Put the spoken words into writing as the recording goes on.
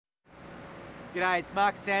G'day,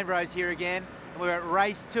 it's Ambrose here again, and we're at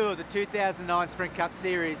race 2 of the 2009 Sprint Cup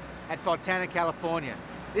Series at Fontana, California.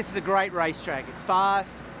 This is a great racetrack. It's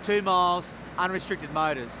fast, 2 miles, unrestricted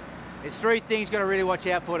motors. There's 3 things you've got to really watch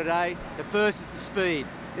out for today. The first is the speed.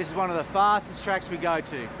 This is one of the fastest tracks we go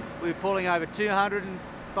to. We're pulling over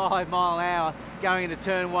 205 mile an hour going into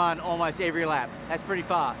turn 1 almost every lap. That's pretty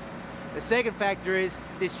fast. The second factor is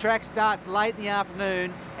this track starts late in the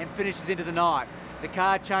afternoon and finishes into the night. The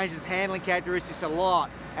car changes handling characteristics a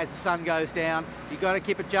lot as the sun goes down. You've got to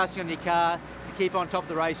keep adjusting on your car to keep on top of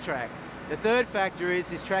the racetrack. The third factor is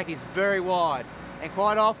this track is very wide, and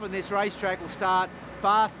quite often this racetrack will start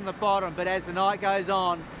fast on the bottom, but as the night goes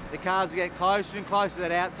on, the cars will get closer and closer to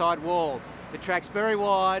that outside wall. The track's very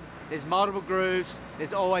wide, there's multiple grooves,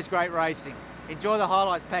 there's always great racing. Enjoy the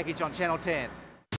highlights package on Channel 10.